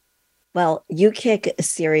 Well, you kick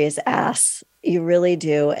serious ass. You really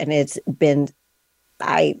do. And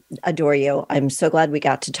I adore you. I'm so glad we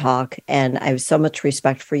got to talk, and I have so much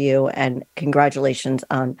respect for you, and congratulations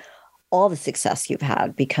on all the success you've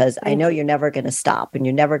had, because I know you're never going to stop, and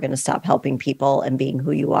you're never going to stop helping people and being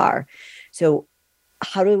who you are. So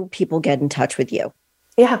how do people get in touch with you?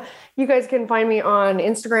 Yeah, you guys can find me on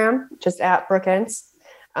Instagram, just at Brooke Ence.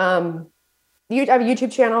 I have a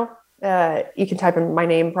YouTube channel. You can type in my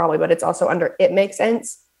name probably, but it's also under It Makes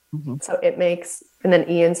Ence. Mm-hmm. So It Makes, and then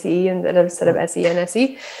Ence instead of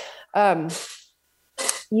SENSE.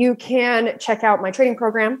 You can check out my training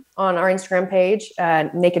program on our Instagram page,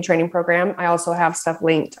 Naked Training Program. I also have stuff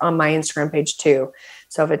linked on my Instagram page too.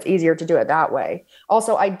 So if it's easier to do it that way.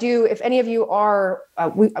 Also, I do, if any of you are,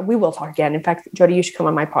 we will talk again. In fact, Jody, you should come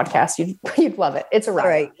on my podcast. You'd love it. It's a wrap.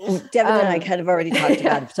 All right. Devin and I kind of already talked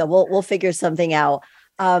about it. So we'll figure something out.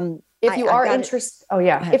 If you are interested,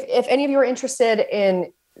 if any of you are interested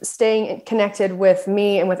in staying connected with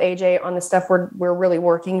me and with AJ on the stuff we're really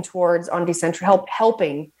working towards on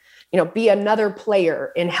helping, be another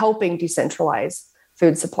player in helping decentralize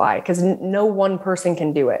food supply, because no one person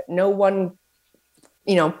can do it. No one,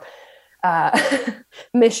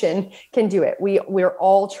 mission can do it. We're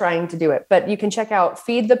all trying to do it, but you can check out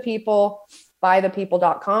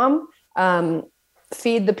feedthepeople.com.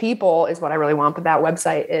 Feed the People is what I really want, but that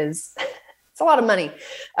website is, it's a lot of money.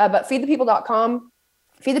 But feedthepeople.com,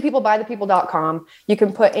 feedthepeople.com. You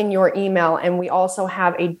can put in your email, and we also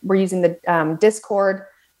have we're using the Discord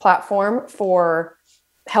platform for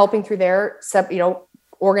helping through there,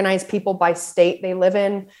 organize people by state they live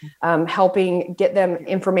in, helping get them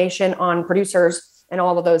information on producers and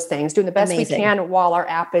all of those things, doing the best we can while our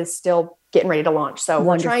app is still getting ready to launch. So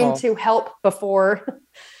Wonderful. We're trying to help before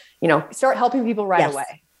start helping people right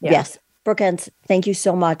away. Yeah. Yes. Brooke Ence, thank you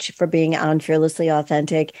so much for being on Fearlessly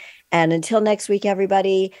Authentic. And until next week,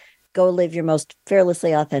 everybody, go live your most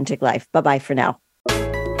fearlessly authentic life. Bye-bye for now.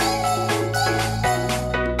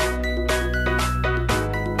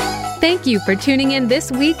 Thank you for tuning in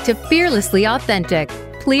this week to Fearlessly Authentic.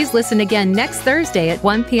 Please listen again next Thursday at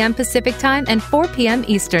 1 p.m. Pacific Time and 4 p.m.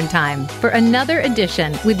 Eastern Time for another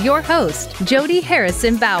edition with your host, Jody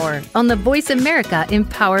Harrison Bauer, on the Voice America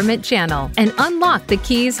Empowerment Channel, and unlock the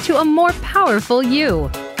keys to a more powerful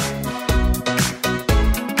you.